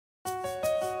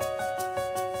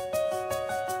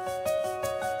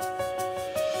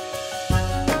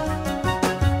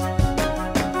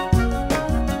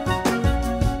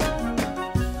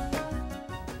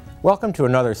Welcome to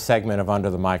another segment of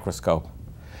Under the Microscope.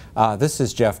 This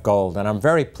is Jeff Gold, and I'm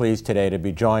very pleased today to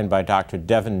be joined by Dr.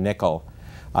 Devin Nickol.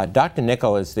 Dr.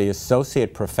 Nickol is the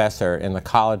Associate Professor in the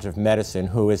College of Medicine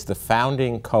who is the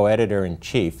founding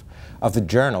co-editor-in-chief of the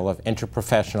Journal of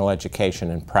Interprofessional Education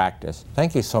and Practice.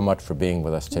 Thank you so much for being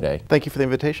with us today. Thank you for the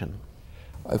invitation.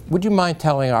 Would you mind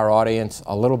telling our audience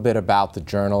a little bit about the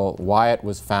journal, why it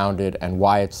was founded, and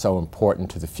why it's so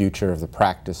important to the future of the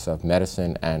practice of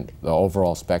medicine and the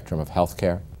overall spectrum of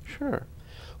healthcare? Sure.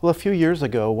 Well, a few years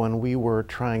ago, when we were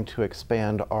trying to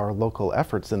expand our local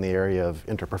efforts in the area of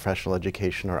interprofessional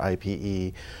education, or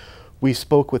IPE, we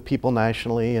spoke with people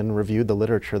nationally and reviewed the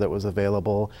literature that was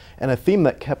available, and a theme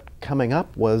that kept coming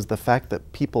up was the fact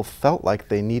that people felt like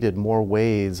they needed more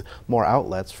ways, more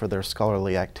outlets for their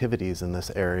scholarly activities in this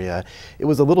area. It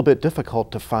was a little bit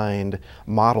difficult to find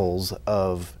models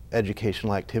of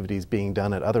educational activities being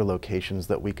done at other locations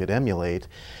that we could emulate.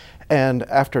 And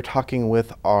after talking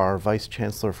with our Vice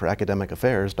Chancellor for Academic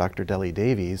Affairs, Dr. Delly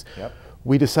Davies,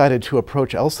 we decided to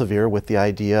approach Elsevier with the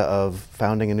idea of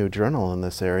founding a new journal in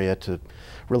this area to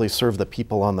really serve the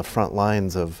people on the front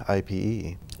lines of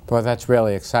IPE. Well, that's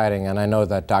really exciting, and I know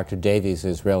that Dr. Davies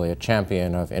is really a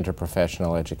champion of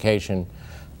interprofessional education,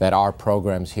 that our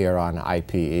programs here on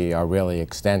IPE are really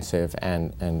extensive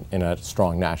and in a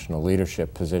strong national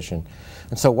leadership position.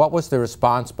 And so what was the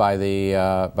response by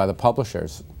the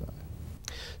publishers?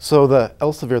 So the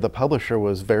Elsevier, the publisher,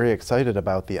 was very excited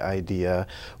about the idea.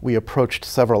 We approached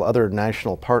several other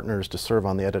national partners to serve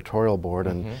on the editorial board,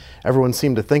 and everyone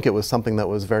seemed to think it was something that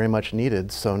was very much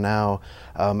needed. So now,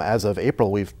 as of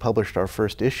April, we've published our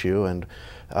first issue, and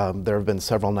there have been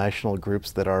several national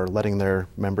groups that are letting their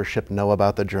membership know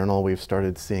about the journal. We've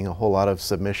started seeing a whole lot of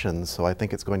submissions, so I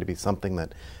think it's going to be something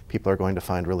that people are going to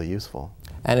find really useful.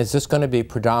 And is this going to be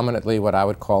predominantly what I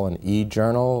would call an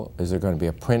e-journal? Is there going to be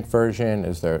a print version?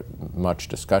 Is there much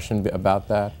discussion about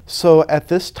that? So at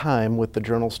this time, with the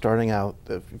journal starting out,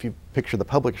 if you picture the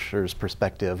publisher's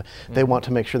perspective, they want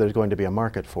to make sure there's going to be a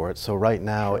market for it. So right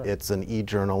now it's an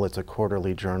e-journal, it's a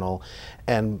quarterly journal,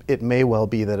 and it may well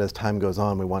be that as time goes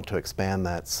on we want to expand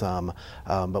that some,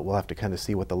 but we'll have to kind of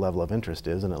see what the level of interest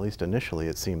is, and at least initially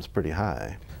it seems pretty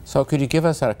high. So could you give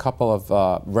us a couple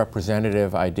of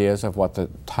representative ideas of what the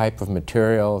type of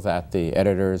material that the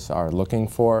editors are looking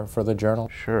for the journal?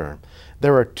 Sure.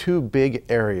 There are two big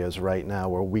areas right now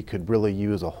where we could really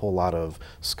use a whole lot of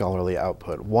scholarly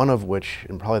output. One of which,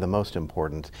 and probably the most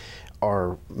important,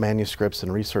 are manuscripts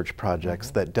and research projects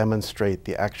that demonstrate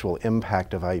the actual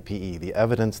impact of IPE, the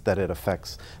evidence that it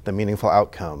affects the meaningful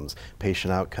outcomes,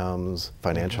 patient outcomes,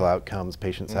 financial outcomes,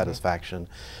 patient satisfaction.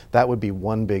 That would be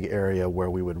one big area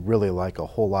where we would really like a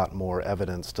whole lot more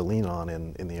evidence to lean on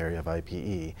in the area of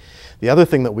IPE. The other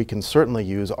thing that we can certainly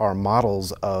use are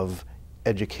models of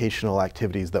educational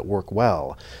activities that work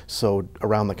well. So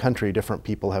around the country, different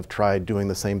people have tried doing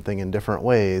the same thing in different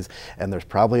ways, and there's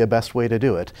probably a best way to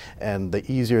do it. And the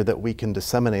easier that we can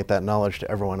disseminate that knowledge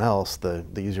to everyone else, the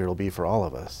easier it'll be for all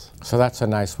of us. So that's a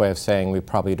nice way of saying we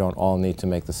probably don't all need to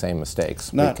make the same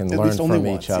mistakes. We can learn from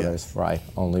each other's, right,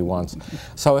 only once.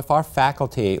 So if our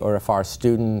faculty or if our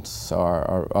students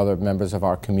or other members of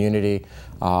our community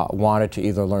wanted to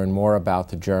either learn more about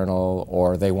the journal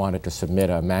or they wanted to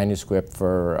submit a manuscript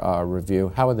for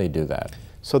review, how would they do that?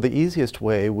 So the easiest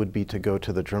way would be to go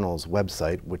to the journal's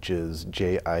website, which is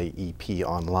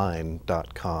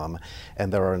jieponline.com,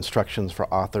 and there are instructions for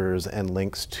authors and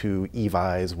links to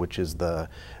eVise, which is the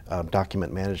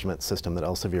document management system that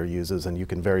Elsevier uses, and you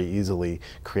can very easily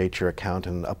create your account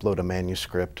and upload a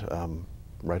manuscript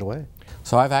right away.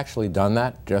 So I've actually done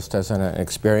that just as an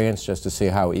experience, just to see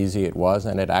how easy it was,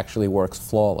 and it actually works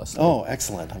flawlessly. Oh,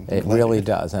 excellent. It really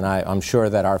does, and I'm sure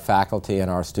that our faculty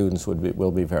and our students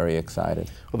will be very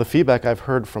excited. Well, the feedback I've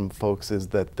heard from folks is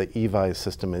that the eVise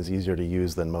system is easier to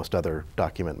use than most other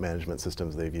document management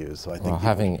systems they've used. So I think,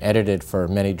 having edited for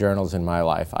many journals in my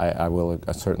life, I will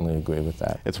certainly agree with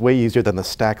that. It's way easier than the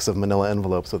stacks of manila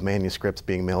envelopes with manuscripts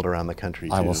being mailed around the country,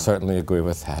 too. I will certainly agree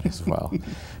with that as well.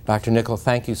 Dr. Nickol,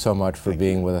 thank you so much for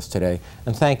being with us today,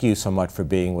 and thank you so much for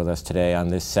being with us today on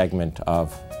this segment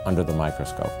of Under the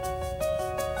Microscope.